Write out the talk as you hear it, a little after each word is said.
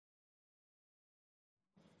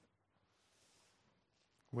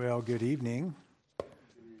Well, good evening.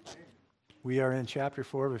 We are in chapter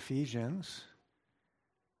 4 of Ephesians.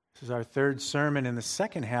 This is our third sermon in the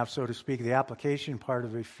second half, so to speak, the application part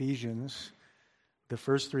of Ephesians. The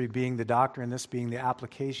first three being the doctrine, this being the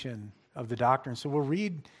application of the doctrine. So we'll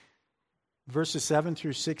read verses 7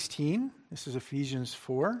 through 16. This is Ephesians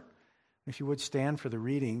 4. If you would stand for the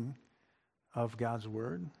reading of God's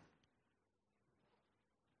Word.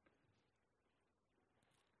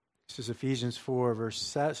 This is Ephesians 4,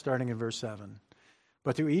 starting in verse 7.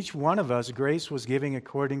 But to each one of us grace was given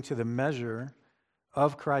according to the measure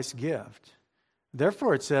of Christ's gift.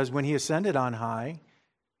 Therefore it says, when he ascended on high,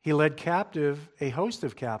 he led captive a host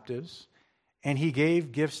of captives, and he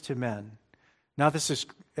gave gifts to men. Now this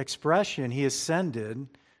expression, he ascended,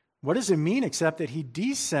 what does it mean except that he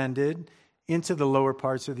descended into the lower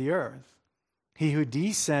parts of the earth? He who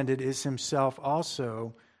descended is himself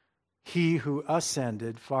also he who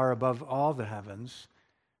ascended far above all the heavens,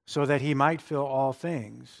 so that he might fill all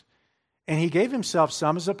things. And he gave himself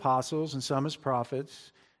some as apostles, and some as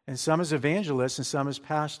prophets, and some as evangelists, and some as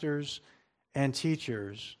pastors and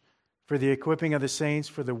teachers, for the equipping of the saints,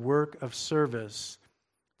 for the work of service,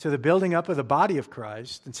 to the building up of the body of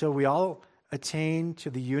Christ, until we all attain to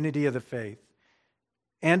the unity of the faith,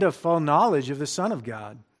 and of full knowledge of the Son of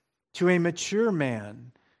God, to a mature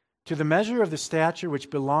man, to the measure of the stature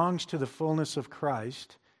which belongs to the fullness of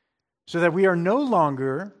Christ, so that we are no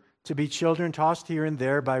longer to be children tossed here and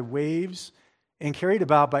there by waves and carried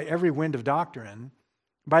about by every wind of doctrine,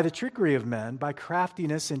 by the trickery of men, by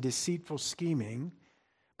craftiness and deceitful scheming.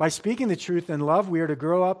 By speaking the truth in love, we are to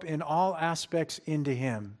grow up in all aspects into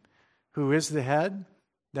Him, who is the head,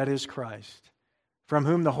 that is Christ, from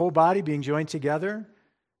whom the whole body being joined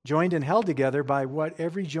and held together by what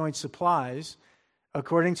every joint supplies,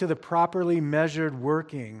 according to the properly measured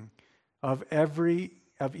working of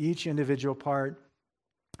each individual part,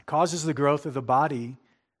 causes the growth of the body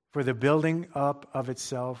for the building up of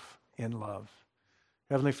itself in love.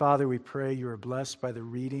 Heavenly Father, we pray you are blessed by the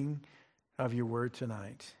reading of your word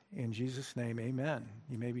tonight. In Jesus' name, amen.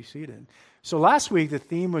 You may be seated. So last week, the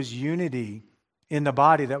theme was unity in the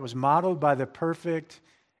body that was modeled by the perfect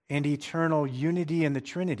and eternal unity in the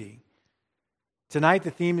Trinity. Tonight, the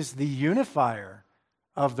theme is the unifier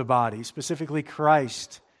of the body, specifically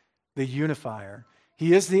Christ, the unifier.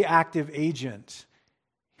 He is the active agent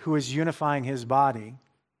who is unifying his body.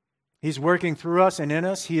 He's working through us and in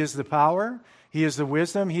us. He is the power. He is the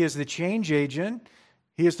wisdom. He is the change agent.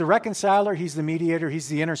 He is the reconciler. He's the mediator. He's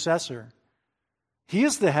the intercessor. He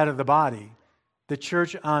is the head of the body, the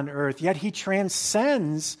church on earth. Yet he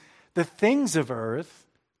transcends the things of earth,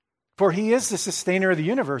 for he is the sustainer of the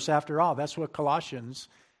universe after all. That's what Colossians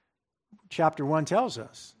chapter 1 tells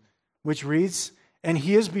us, which reads, and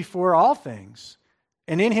he is before all things,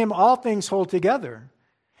 and in him all things hold together.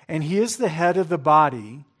 And he is the head of the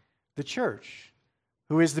body, the church,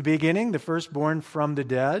 who is the beginning, the firstborn from the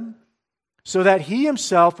dead, so that he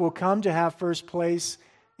himself will come to have first place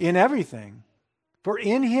in everything. For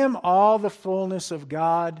in him all the fullness of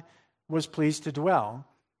God was pleased to dwell,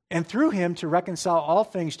 and through him to reconcile all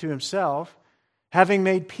things to himself, having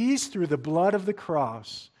made peace through the blood of the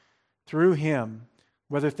cross, through him,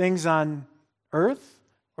 whether things on earth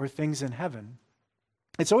or things in heaven.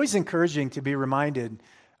 It's always encouraging to be reminded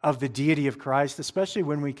of the deity of Christ, especially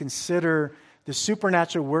when we consider the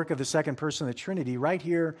supernatural work of the second person of the Trinity right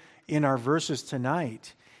here in our verses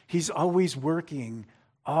tonight. He's always working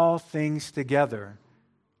all things together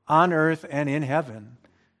on earth and in heaven.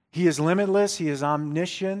 He is limitless. He is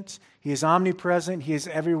omniscient. He is omnipresent. He is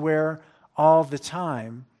everywhere all the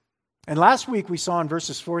time. And last week we saw in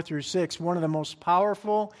verses 4 through 6 one of the most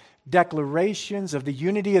powerful declarations of the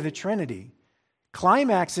unity of the Trinity,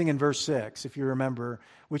 climaxing in verse 6, if you remember,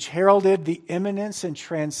 which heralded the immanence and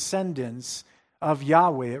transcendence of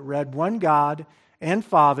Yahweh. It read, one God and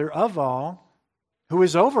Father of all, who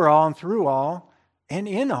is over all and through all and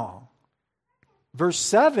in all. Verse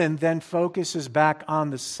 7 then focuses back on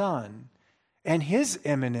the Son and his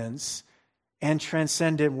immanence and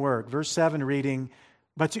transcendent work. Verse 7 reading,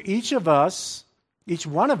 but to each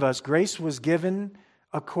one of us, grace was given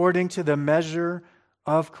according to the measure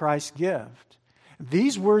of Christ's gift.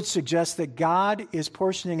 These words suggest that God is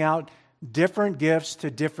portioning out different gifts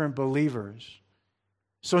to different believers.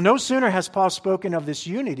 So no sooner has Paul spoken of this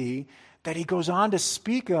unity that he goes on to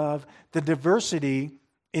speak of the diversity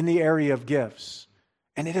in the area of gifts.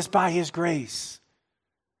 And it is by his grace.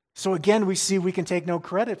 So again, we see we can take no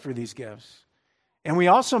credit for these gifts. And we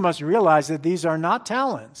also must realize that these are not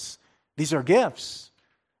talents. These are gifts.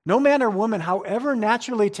 No man or woman, however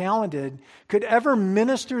naturally talented, could ever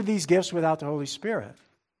minister these gifts without the Holy Spirit.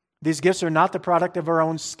 These gifts are not the product of our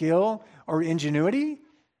own skill or ingenuity.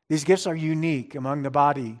 These gifts are unique among the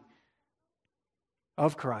body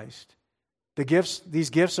of Christ. These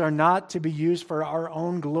gifts are not to be used for our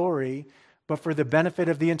own glory, but for the benefit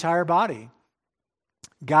of the entire body.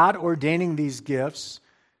 God ordaining these gifts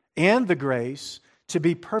and the grace to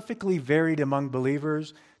be perfectly varied among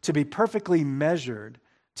believers, to be perfectly measured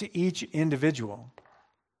to each individual.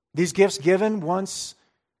 These gifts given once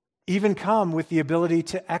even come with the ability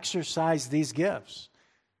to exercise these gifts.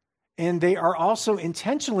 And they are also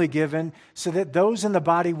intentionally given so that those in the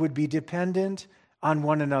body would be dependent on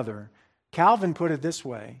one another. Calvin put it this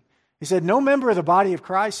way. He said, no member of the body of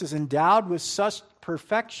Christ is endowed with such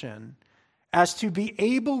perfection as to be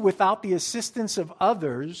able, without the assistance of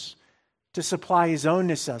others, to supply his own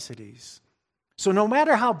necessities. So no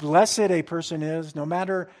matter how blessed a person is, no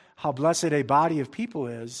matter how blessed a body of people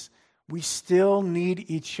is, we still need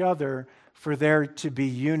each other for there to be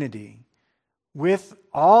unity with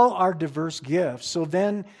all our diverse gifts. So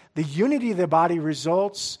then the unity of the body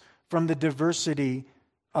results from the diversity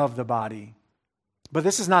of the body. But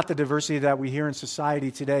this is not the diversity that we hear in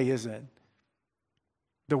society today, is it?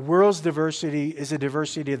 The world's diversity is a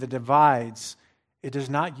diversity that divides. It does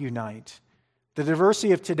not unite. The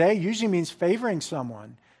diversity of today usually means favoring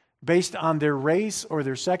someone based on their race or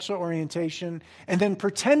their sexual orientation and then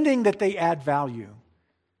pretending that they add value.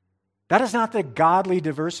 That is not the godly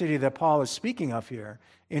diversity that Paul is speaking of here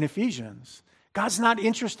in Ephesians. God's not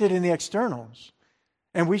interested in the externals,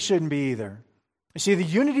 and we shouldn't be either. You see, the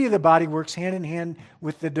unity of the body works hand in hand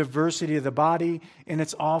with the diversity of the body, and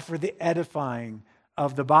it's all for the edifying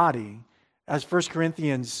of the body. As 1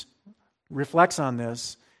 Corinthians reflects on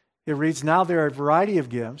this, it reads, now there are a variety of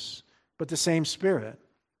gifts, but the same Spirit.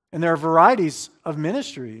 And there are varieties of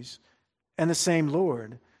ministries, and the same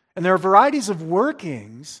Lord. And there are varieties of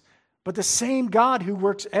workings, but the same God who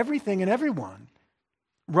works everything in everyone.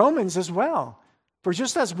 Romans as well. For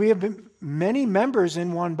just as we have been many members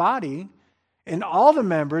in one body, and all the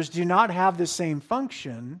members do not have the same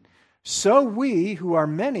function, so we, who are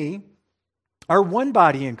many, are one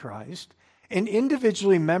body in Christ, and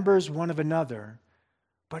individually members one of another,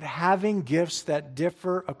 but having gifts that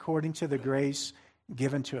differ according to the grace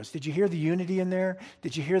given to us. Did you hear the unity in there?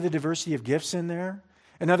 Did you hear the diversity of gifts in there?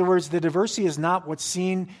 In other words, the diversity is not what's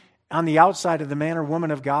seen on the outside of the man or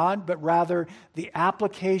woman of God, but rather the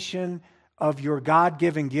application of your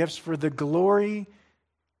God-given gifts for the glory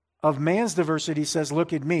of man's diversity says,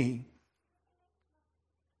 look at me.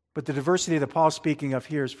 But the diversity that Paul's speaking of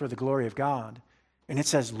here is for the glory of God. And it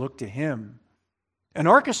says, look to him. An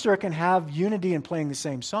orchestra can have unity in playing the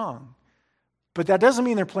same song, but that doesn't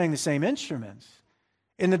mean they're playing the same instruments.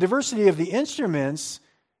 In the diversity of the instruments,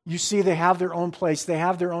 you see they have their own place, they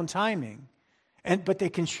have their own timing, but they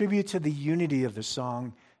contribute to the unity of the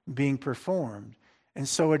song being performed. And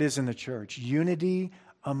so it is in the church. Unity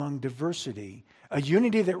among diversity. A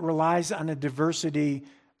unity that relies on a diversity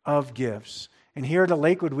of gifts. And here at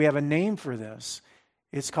Lakewood, we have a name for this.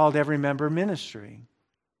 It's called Every Member Ministry.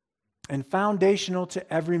 And foundational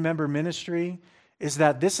to every member ministry is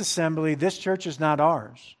that this assembly, this church is not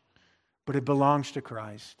ours, but it belongs to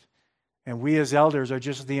Christ. And we as elders are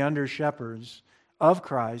just the under shepherds of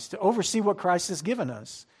Christ to oversee what Christ has given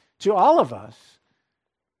us, to all of us.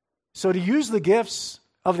 So to use the gifts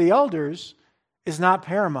of the elders is not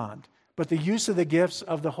paramount, but the use of the gifts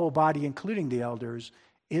of the whole body, including the elders,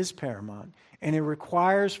 is paramount. And it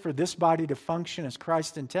requires for this body to function as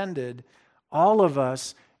Christ intended, all of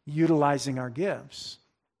us utilizing our gifts.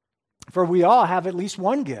 For we all have at least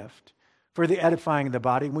one gift for the edifying of the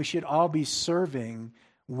body, and we should all be serving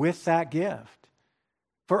with that gift.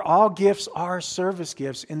 For all gifts are service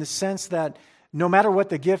gifts in the sense that no matter what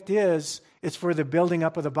the gift is, it's for the building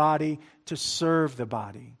up of the body to serve the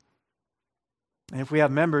body. And if we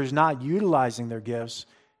have members not utilizing their gifts,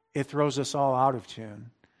 it throws us all out of tune.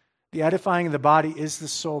 The edifying of the body is the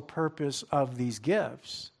sole purpose of these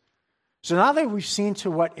gifts. So now that we've seen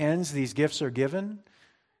to what ends these gifts are given,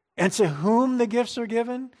 and to whom the gifts are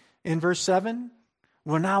given, in verse 7,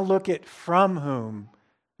 we'll now look at from whom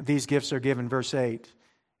these gifts are given. Verse 8,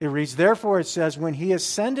 it reads, therefore it says, when he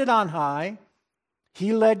ascended on high,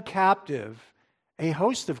 he led captive a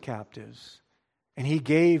host of captives, and he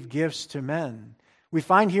gave gifts to men. We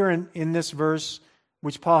find here in this verse,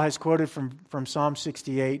 which Paul has quoted from Psalm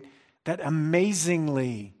 68, that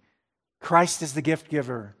amazingly, Christ is the gift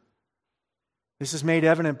giver. This is made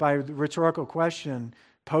evident by the rhetorical question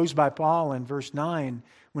posed by Paul in verse 9,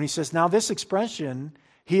 when he says, now this expression,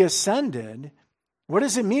 he ascended, what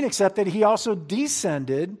does it mean except that he also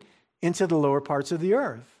descended into the lower parts of the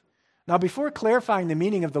earth? Now, before clarifying the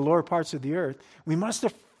meaning of the lower parts of the earth, we must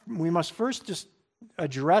must first just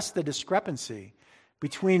address the discrepancy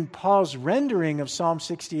between Paul's rendering of Psalm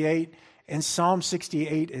 68 and Psalm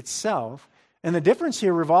 68 itself. And the difference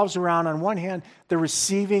here revolves around, on one hand, the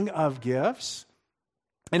receiving of gifts,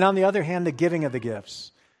 and on the other hand, the giving of the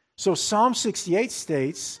gifts. So Psalm 68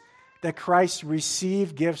 states that Christ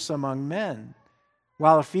received gifts among men,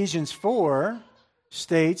 while Ephesians 4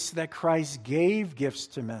 states that Christ gave gifts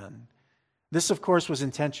to men. This, of course, was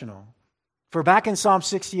intentional. For back in Psalm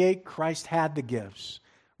 68, Christ had the gifts,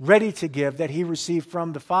 ready to give, that he received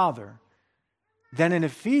from the Father. Then in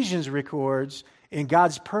Ephesians records, in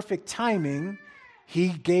God's perfect timing, he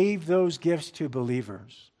gave those gifts to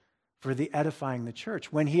believers for the edifying the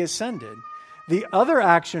church when he ascended. The other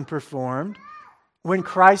action performed when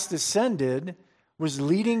Christ ascended was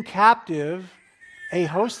leading captive a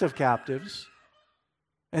host of captives.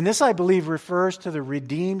 And this, I believe, refers to the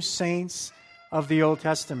redeemed saints of the Old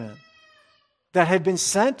Testament that had been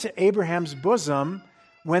sent to Abraham's bosom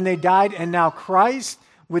when they died, and now Christ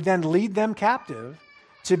would then lead them captive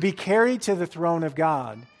to be carried to the throne of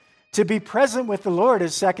God, to be present with the Lord,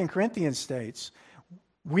 as 2 Corinthians states.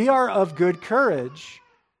 We are of good courage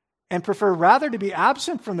and prefer rather to be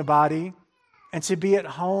absent from the body and to be at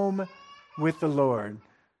home with the Lord.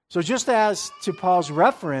 So just as to Paul's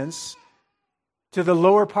reference to the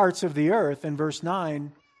lower parts of the earth in verse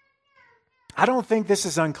 9, I don't think this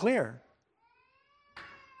is unclear.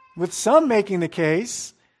 With some making the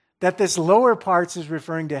case that this lower parts is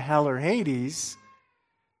referring to hell or Hades,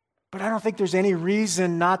 but I don't think there's any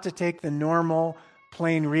reason not to take the normal,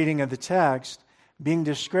 plain reading of the text being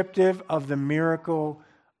descriptive of the miracle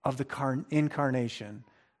of the incarnation,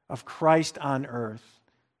 of Christ on earth.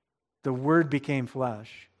 The Word became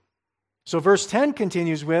flesh. So verse 10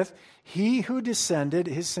 continues with, he who descended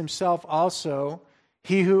is himself also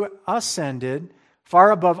he who ascended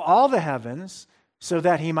far above all the heavens so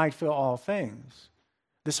that he might fill all things.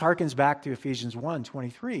 This harkens back to Ephesians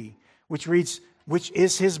 1:23, which reads, which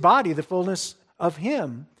is his body, the fullness of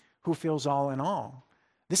him who fills all in all.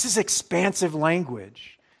 This is expansive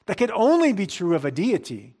language that could only be true of a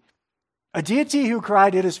deity who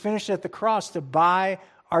cried, it is finished at the cross to buy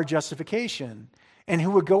our justification, and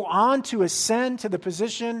who would go on to ascend to the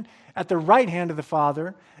position at the right hand of the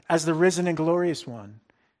Father as the risen and glorious one,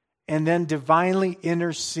 and then divinely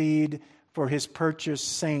intercede for his purchased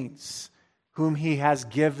saints, whom he has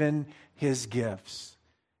given his gifts.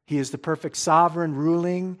 He is the perfect sovereign,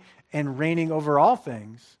 ruling and reigning over all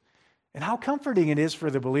things. And how comforting it is for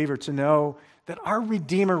the believer to know that our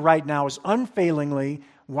Redeemer right now is unfailingly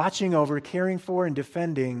watching over, caring for, and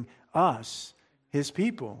defending us, his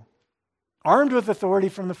people, armed with authority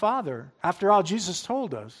from the Father. After all, Jesus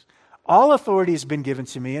told us, all authority has been given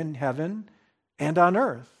to me in heaven and on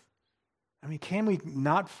earth. I mean, can we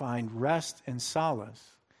not find rest and solace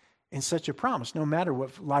in such a promise, no matter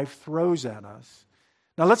what life throws at us?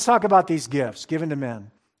 Now let's talk about these gifts given to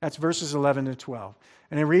men. That's verses 11 to 12.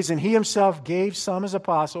 And it reads, and he himself gave some as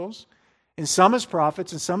apostles, and some as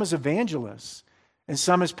prophets, and some as evangelists, and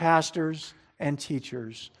some as pastors and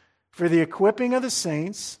teachers, for the equipping of the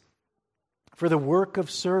saints, for the work of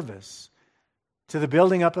service, to the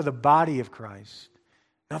building up of the body of Christ.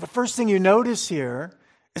 Now the first thing you notice here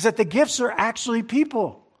is that the gifts are actually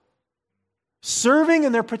people serving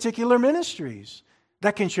in their particular ministries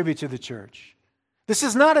that contribute to the church. This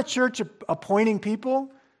is not a church appointing people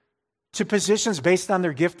to positions based on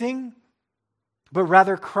their gifting, but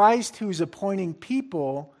rather Christ who's appointing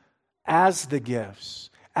people as the gifts,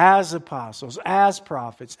 as apostles, as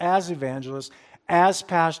prophets, as evangelists, as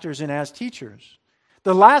pastors, and as teachers.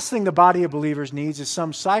 The last thing the body of believers needs is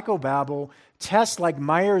some psychobabble test like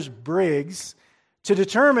Myers-Briggs to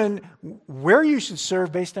determine where you should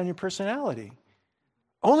serve based on your personality.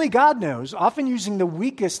 Only God knows, often using the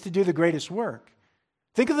weakest to do the greatest work.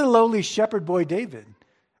 Think of the lowly shepherd boy David,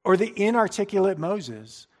 or the inarticulate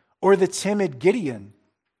Moses, or the timid Gideon.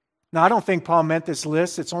 Now, I don't think Paul meant this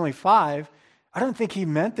list. It's only 5. I don't think he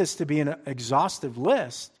meant this to be an exhaustive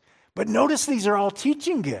list. But notice these are all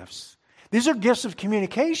teaching gifts. These are gifts of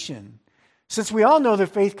communication. Since we all know that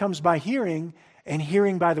faith comes by hearing, and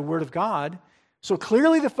hearing by the word of God, so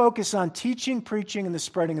clearly the focus on teaching, preaching, and the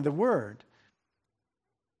spreading of the word.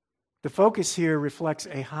 The focus here reflects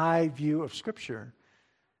a high view of Scripture.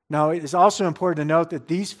 Now, it is also important to note that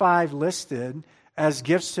these 5 listed as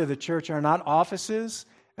gifts to the church are not offices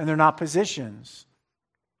and they're not positions,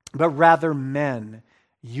 but rather men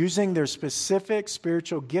using their specific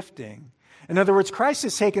spiritual gifting. In other words, Christ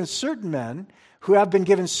has taken certain men who have been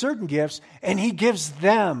given certain gifts and he gives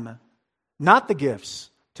them, not the gifts,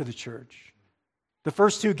 to the church. The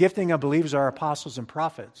first 2 gifting of believers are apostles and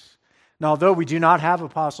prophets. Now, although we do not have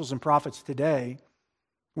apostles and prophets today,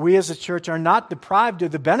 we as a church are not deprived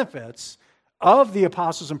of the benefits of the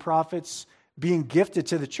apostles and prophets being gifted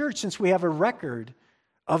to the church, since we have a record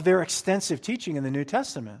of their extensive teaching in the New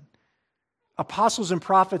Testament. Apostles and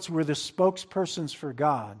prophets were the spokespersons for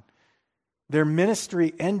God, their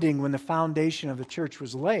ministry ending when the foundation of the church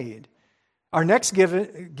was laid. Our next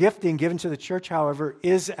gifting given to the church, however,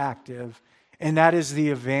 is active, and that is the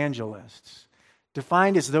evangelists,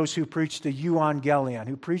 defined as those who preach the euangelion,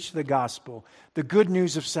 who preach the gospel, the good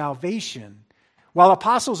news of salvation. While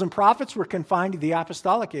apostles and prophets were confined to the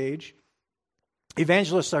apostolic age,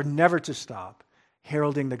 evangelists are never to stop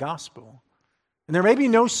heralding the gospel. And there may be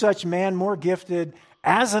no such man more gifted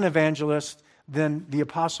as an evangelist than the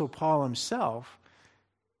Apostle Paul himself,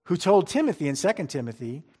 who told Timothy in 2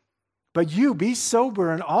 Timothy, "But you be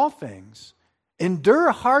sober in all things,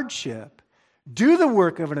 endure hardship, do the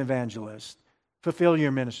work of an evangelist, fulfill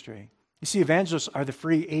your ministry." You see, evangelists are the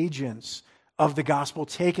free agents of the gospel,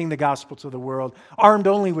 taking the gospel to the world, armed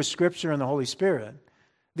only with Scripture and the Holy Spirit.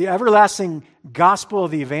 The everlasting gospel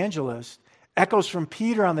of the evangelist echoes from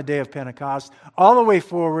Peter on the day of Pentecost all the way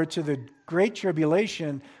forward to the Great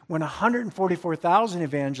Tribulation, when 144,000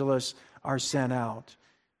 evangelists are sent out.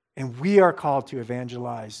 And we are called to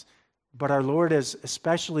evangelize. But our Lord has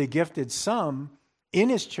especially gifted some in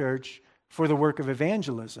His church for the work of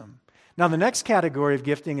evangelism. Now, the next category of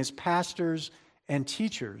gifting is pastors and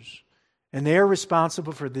teachers. And they are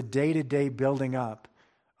responsible for the day-to-day building up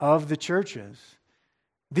of the churches.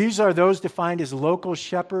 These are those defined as local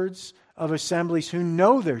shepherds of assemblies who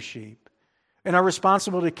know their sheep and are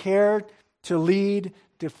responsible to care, to lead,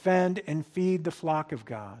 defend, and feed the flock of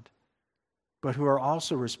God, but who are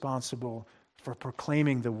also responsible for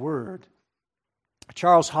proclaiming the word.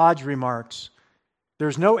 Charles Hodge remarks,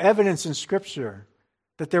 "There's no evidence in Scripture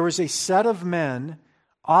that there was a set of men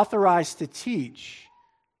authorized to teach,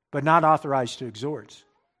 but not authorized to exhort."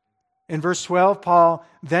 In verse 12, Paul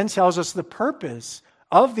then tells us the purpose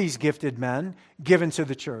of these gifted men given to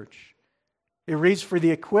the church. It reads, "For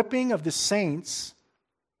the equipping of the saints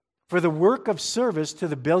for the work of service to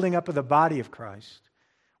the building up of the body of Christ."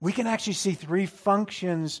 We can actually see three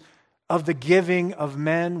functions of the giving of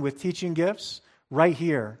men with teaching gifts right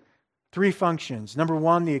here. Three functions. Number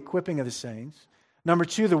one, the equipping of the saints. Number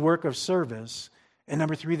two, the work of service. And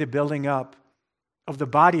number three, the building up of the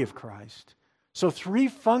body of Christ. So three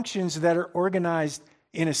functions that are organized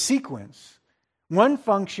in a sequence. One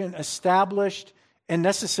function established and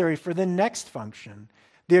necessary for the next function.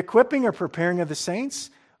 The equipping or preparing of the saints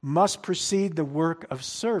must precede the work of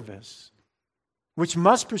service, which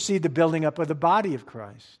must precede the building up of the body of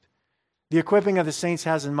Christ. The equipping of the saints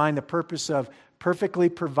has in mind the purpose of perfectly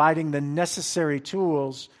providing the necessary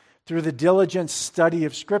tools through the diligent study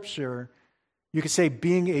of Scripture. You could say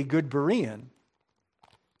being a good Berean.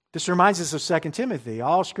 This reminds us of 2 Timothy.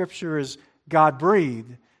 All Scripture is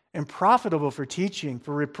God-breathed and profitable for teaching,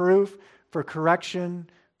 for reproof, for correction,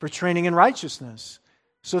 for training in righteousness,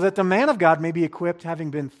 so that the man of God may be equipped, having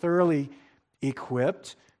been thoroughly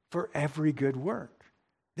equipped for every good work.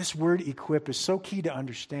 This word equip is so key to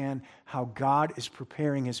understand how God is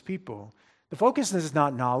preparing His people. The focus is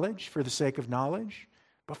not knowledge for the sake of knowledge,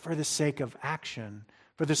 but for the sake of action,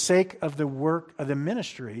 for the sake of the work of the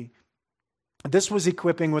ministry. This was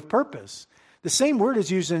equipping with purpose. The same word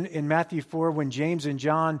is used in Matthew 4 when James and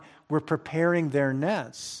John were preparing their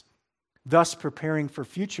nets, thus preparing for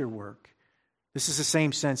future work. This is the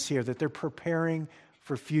same sense here, that they're preparing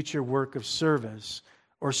for future work of service,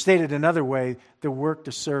 or stated another way, the work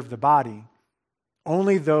to serve the body.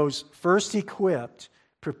 Only those first equipped,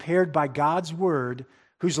 prepared by God's word,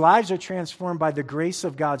 whose lives are transformed by the grace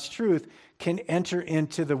of God's truth, can enter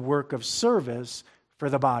into the work of service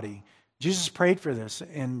for the body. Jesus prayed for this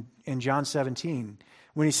in John 17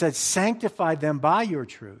 when He said, "Sanctify them by your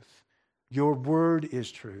truth. Your word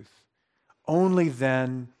is truth." Only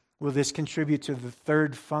then will this contribute to the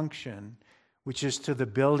third function, which is to the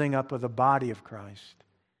building up of the body of Christ.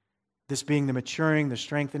 This being the maturing, the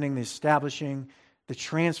strengthening, the establishing, the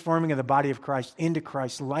transforming of the body of Christ into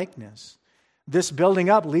Christ's likeness. This building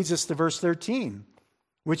up leads us to verse 13,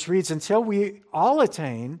 which reads, "Until we all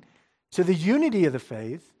attain to the unity of the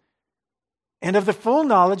faith and of the full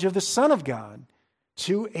knowledge of the Son of God,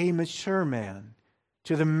 to a mature man,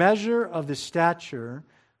 to the measure of the stature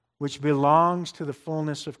which belongs to the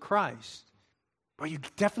fullness of Christ." But you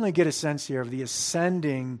definitely get a sense here of the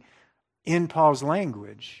ascending in Paul's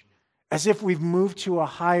language, as if we've moved to a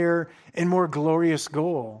higher and more glorious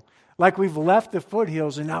goal, like we've left the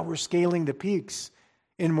foothills and now we're scaling the peaks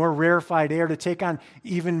in more rarefied air to take on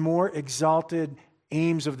even more exalted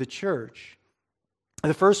aims of the church.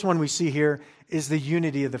 The first one we see here is the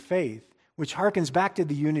unity of the faith, which harkens back to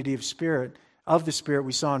the unity of the Spirit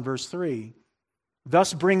we saw in verse 3.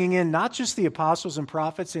 Thus bringing in not just the apostles and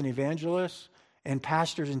prophets and evangelists and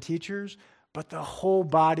pastors and teachers, but the whole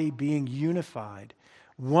body being unified,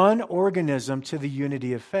 one organism to the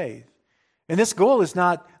unity of faith. And this goal is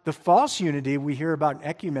not the false unity we hear about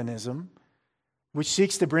in ecumenism, which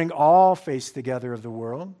seeks to bring all faiths together of the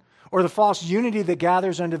world, or the false unity that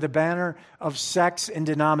gathers under the banner of sects and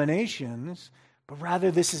denominations, but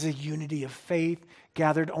rather this is a unity of faith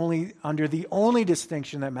gathered only under the only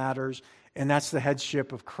distinction that matters, and that's the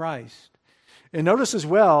headship of Christ. And notice as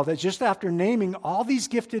well that just after naming all these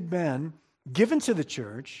gifted men given to the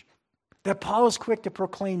church, that Paul is quick to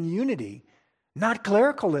proclaim unity, not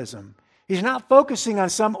clericalism. He's not focusing on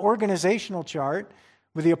some organizational chart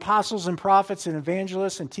with the apostles and prophets and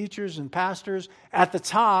evangelists and teachers and pastors at the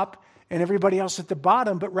top and everybody else at the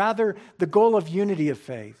bottom, but rather the goal of unity of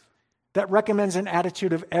faith that recommends an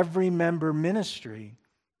attitude of every member ministry,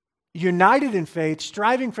 united in faith,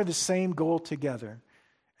 striving for the same goal together,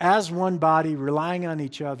 as one body, relying on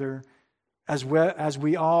each other as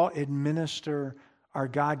we all administer our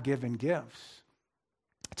God-given gifts.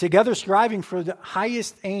 Together striving for the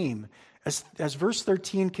highest aim, as verse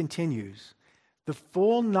 13 continues, the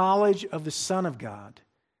full knowledge of the Son of God,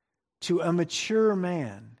 to a mature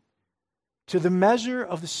man, to the measure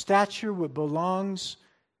of the stature which belongs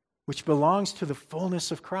to the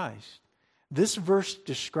fullness of Christ. This verse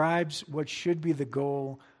describes what should be the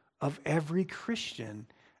goal of every Christian,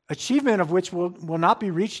 achievement of which will not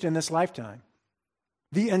be reached in this lifetime.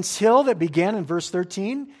 The until that began in verse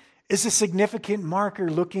 13 is a significant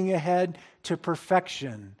marker looking ahead to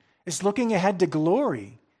perfection. It's looking ahead to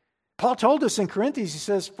glory. Paul told us in Corinthians, he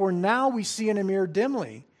says, "For now we see in a mirror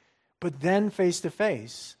dimly, but then face to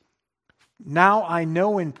face. Now I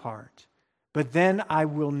know in part, but then I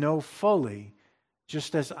will know fully,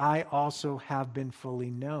 just as I also have been fully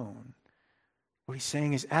known." What he's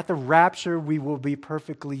saying is, at the rapture, we will be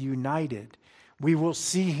perfectly united. We will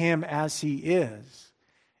see him as he is.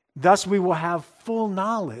 Thus, we will have full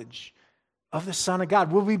knowledge of the Son of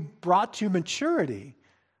God. We'll be brought to maturity,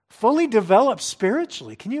 fully developed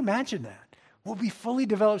spiritually. Can you imagine that? We'll be fully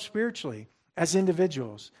developed spiritually as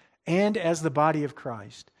individuals and as the body of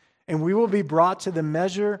Christ. And we will be brought to the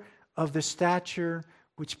measure of the stature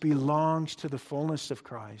which belongs to the fullness of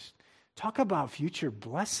Christ. Talk about future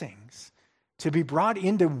blessings. To be brought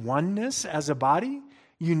into oneness as a body,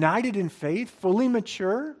 united in faith, fully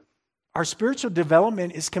mature. Our spiritual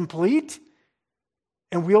development is complete,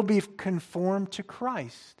 and we'll be conformed to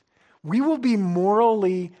Christ. We will be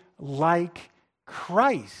morally like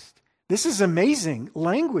Christ. This is amazing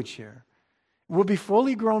language here. We'll be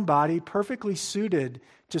fully grown body, perfectly suited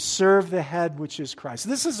to serve the head, which is Christ.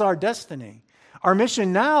 This is our destiny. Our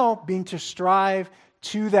mission now being to strive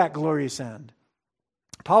to that glorious end.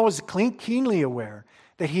 Paul was keenly aware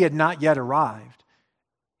that he had not yet arrived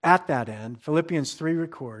at that end. Philippians 3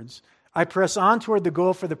 records, "I press on toward the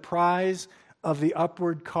goal for the prize of the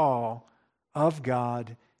upward call of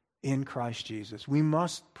God in Christ Jesus." We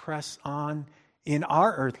must press on in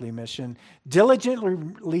our earthly mission,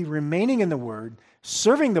 diligently remaining in the Word,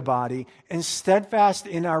 serving the body, and steadfast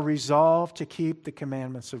in our resolve to keep the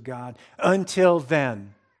commandments of God until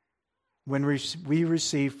then, when we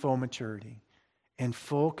receive full maturity and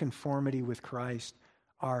full conformity with Christ,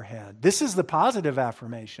 our head. This is the positive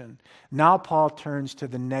affirmation. Now Paul turns to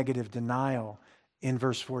the negative denial in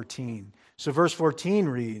verse 14. So verse 14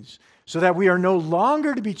 reads, "So that we are no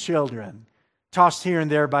longer to be children, tossed here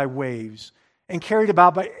and there by waves, and carried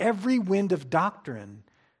about by every wind of doctrine,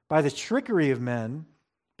 by the trickery of men,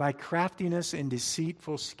 by craftiness and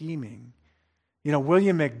deceitful scheming." You know,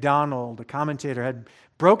 William MacDonald, the commentator, had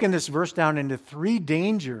broken this verse down into 3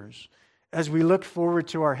 dangers as we look forward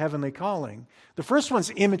to our heavenly calling. The first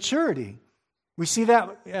one's immaturity. We see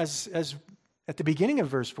that as at the beginning of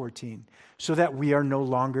verse 14, "so that we are no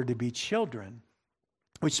longer to be children,"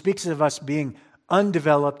 which speaks of us being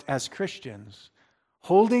undeveloped as Christians,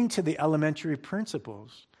 holding to the elementary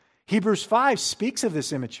principles. Hebrews 5 speaks of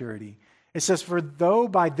this immaturity. It says, "For though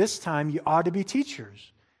by this time you ought to be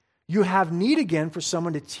teachers, you have need again for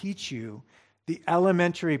someone to teach you the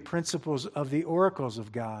elementary principles of the oracles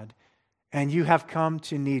of God, and you have come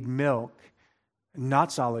to need milk,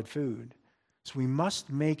 not solid food." So we must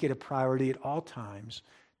make it a priority at all times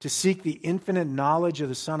to seek the infinite knowledge of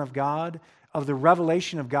the Son of God, of the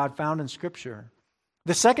revelation of God found in Scripture.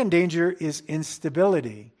 The second danger is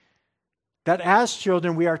instability. That as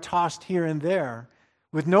children we are tossed here and there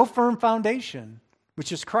with no firm foundation,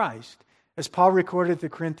 which is Christ. As Paul recorded to the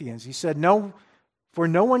Corinthians, he said, "No For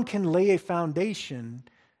no one can lay a foundation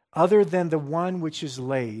other than the one which is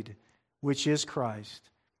laid, which is Christ.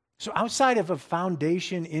 So outside of a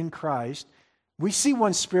foundation in Christ, we see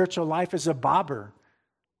one's spiritual life as a bobber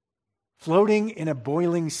floating in a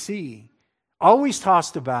boiling sea, always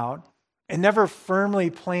tossed about and never firmly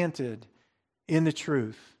planted in the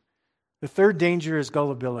truth. The third danger is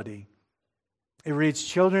gullibility. It reads,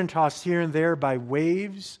 children tossed here and there by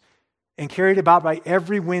waves and carried about by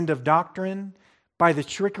every wind of doctrine, by the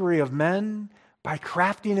trickery of men, by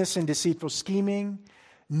craftiness and deceitful scheming.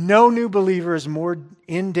 No new believer is more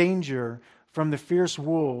in danger from the fierce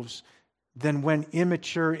wolves than when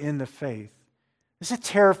immature in the faith. This is a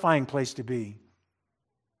terrifying place to be.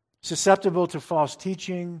 Susceptible to false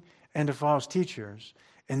teaching and to false teachers.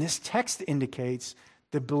 And this text indicates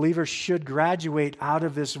that believers should graduate out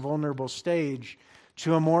of this vulnerable stage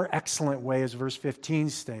to a more excellent way, as verse 15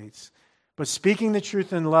 states. But speaking the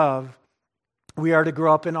truth in love, we are to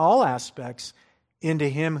grow up in all aspects into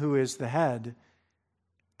Him who is the head,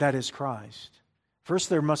 that is Christ. First,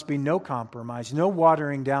 there must be no compromise, no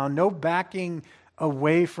watering down, no backing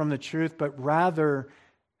away from the truth, but rather,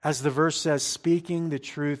 as the verse says, speaking the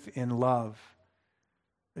truth in love.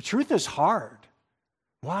 The truth is hard.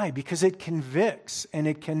 Why? Because it convicts and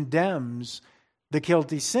it condemns the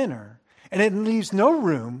guilty sinner. And it leaves no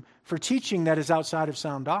room for teaching that is outside of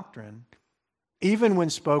sound doctrine, even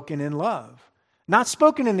when spoken in love. Not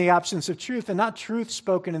spoken in the absence of truth, and not truth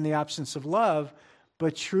spoken in the absence of love,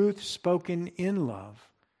 but truth spoken in love.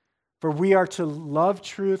 For we are to love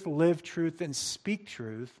truth, live truth, and speak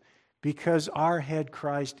truth, because our head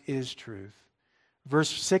Christ is truth. Verse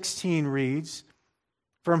 16 reads,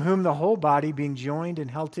 from whom the whole body, being joined and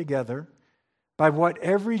held together by what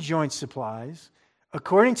every joint supplies,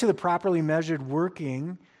 according to the properly measured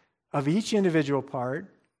working of each individual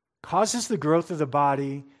part, causes the growth of the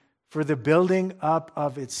body for the building up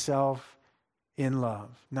of itself in love.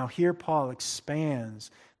 Now here Paul expands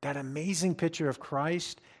that amazing picture of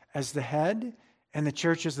Christ as the head and the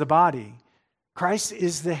church as the body. Christ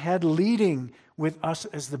is the head leading with us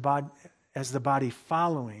as the body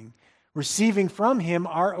following, receiving from Him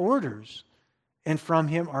our orders and from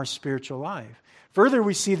Him our spiritual life. Further,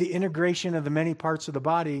 we see the integration of the many parts of the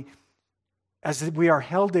body as we are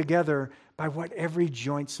held together by what every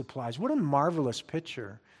joint supplies. What a marvelous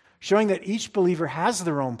picture, showing that each believer has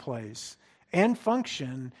their own place and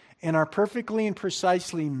function and are perfectly and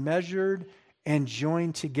precisely measured and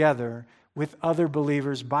joined together with other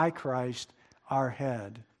believers by Christ, our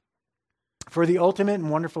head, for the ultimate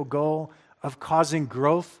and wonderful goal of causing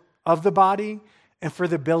growth of the body and for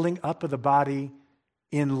the building up of the body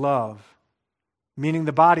in love, meaning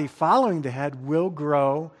the body following the head will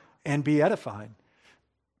grow and be edified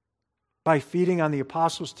by feeding on the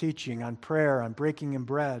apostles' teaching, on prayer, on breaking of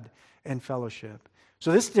bread and fellowship.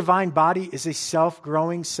 So this divine body is a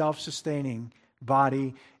self-growing, self-sustaining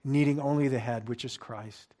body needing only the head, which is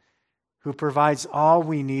Christ, who provides all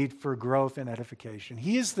we need for growth and edification.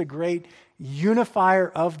 He is the great unifier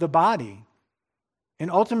of the body. And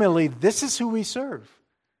ultimately, this is who we serve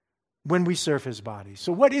when we serve His body.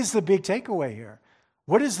 So what is the big takeaway here?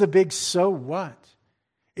 What is the big so what?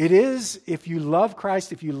 It is, if you love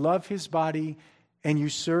Christ, if you love His body, and you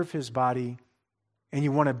serve His body, and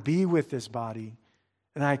you want to be with His body,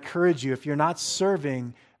 and I encourage you, if you're not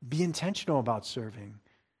serving, be intentional about serving.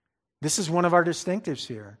 This is one of our distinctives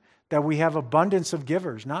here, that we have abundance of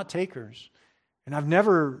givers, not takers. And I've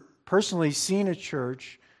never personally seen a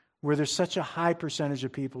church where there's such a high percentage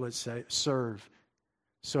of people that say serve.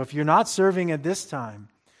 So if you're not serving at this time,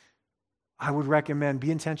 I would recommend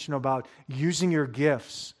be intentional about using your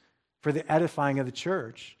gifts for the edifying of the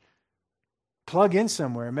church. Plug in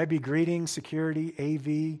somewhere, maybe greeting, security,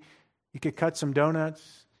 AV. You could cut some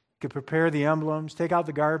donuts. You could prepare the emblems, take out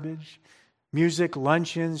the garbage, music,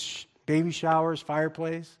 luncheons, baby showers,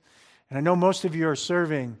 fireplace. And I know most of you are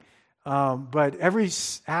serving, but every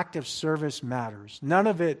act of service matters. None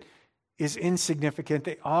of it is insignificant.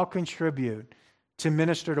 They all contribute to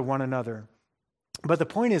minister to one another. But the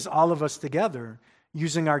point is all of us together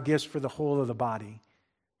using our gifts for the whole of the body,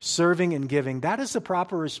 serving and giving. That is the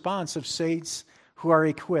proper response of saints who are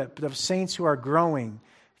equipped, of saints who are growing,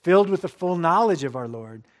 filled with the full knowledge of our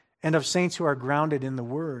Lord, and of saints who are grounded in the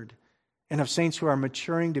Word, and of saints who are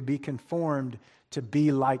maturing to be conformed to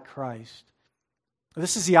be like Christ.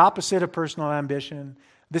 This is the opposite of personal ambition.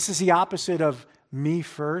 This is the opposite of me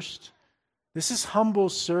first. This is humble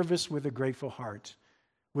service with a grateful heart,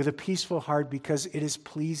 with a peaceful heart, because it is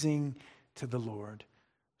pleasing to the Lord.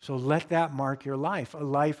 So let that mark your life, a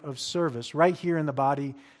life of service right here in the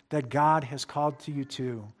body that God has called to you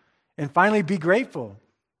to. And finally, be grateful.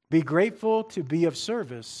 Be grateful to be of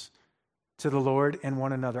service to the Lord and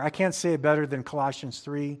one another. I can't say it better than Colossians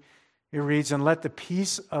 3. It reads, and let the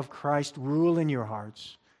peace of Christ rule in your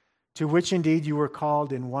hearts, to which indeed you were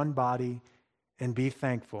called in one body, and be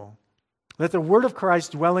thankful. Let the word of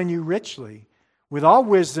Christ dwell in you richly, with all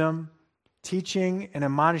wisdom, teaching and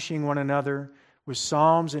admonishing one another with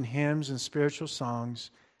psalms and hymns and spiritual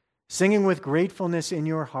songs, singing with gratefulness in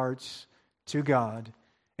your hearts to God.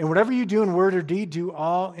 And whatever you do in word or deed, do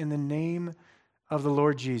all in the name of the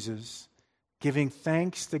Lord Jesus, giving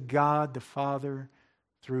thanks to God the Father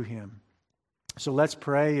through him. So let's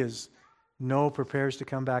pray as Noah prepares to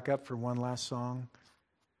come back up for one last song.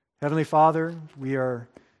 Heavenly Father, we are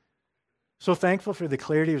so thankful for the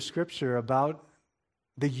clarity of Scripture about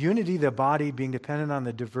the unity of the body being dependent on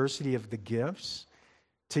the diversity of the gifts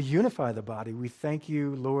to unify the body. We thank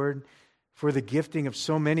you, Lord, for the gifting of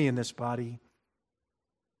so many in this body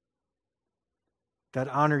that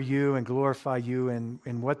honor you and glorify you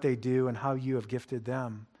in what they do and how you have gifted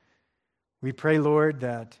them. We pray, Lord,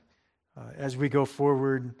 that as we go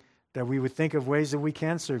forward, that we would think of ways that we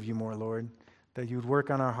can serve you more, Lord, that you would work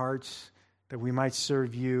on our hearts, that we might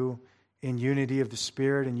serve you in unity of the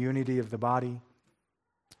Spirit and unity of the body.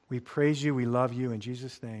 We praise you, we love you. In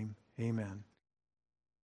Jesus' name, amen.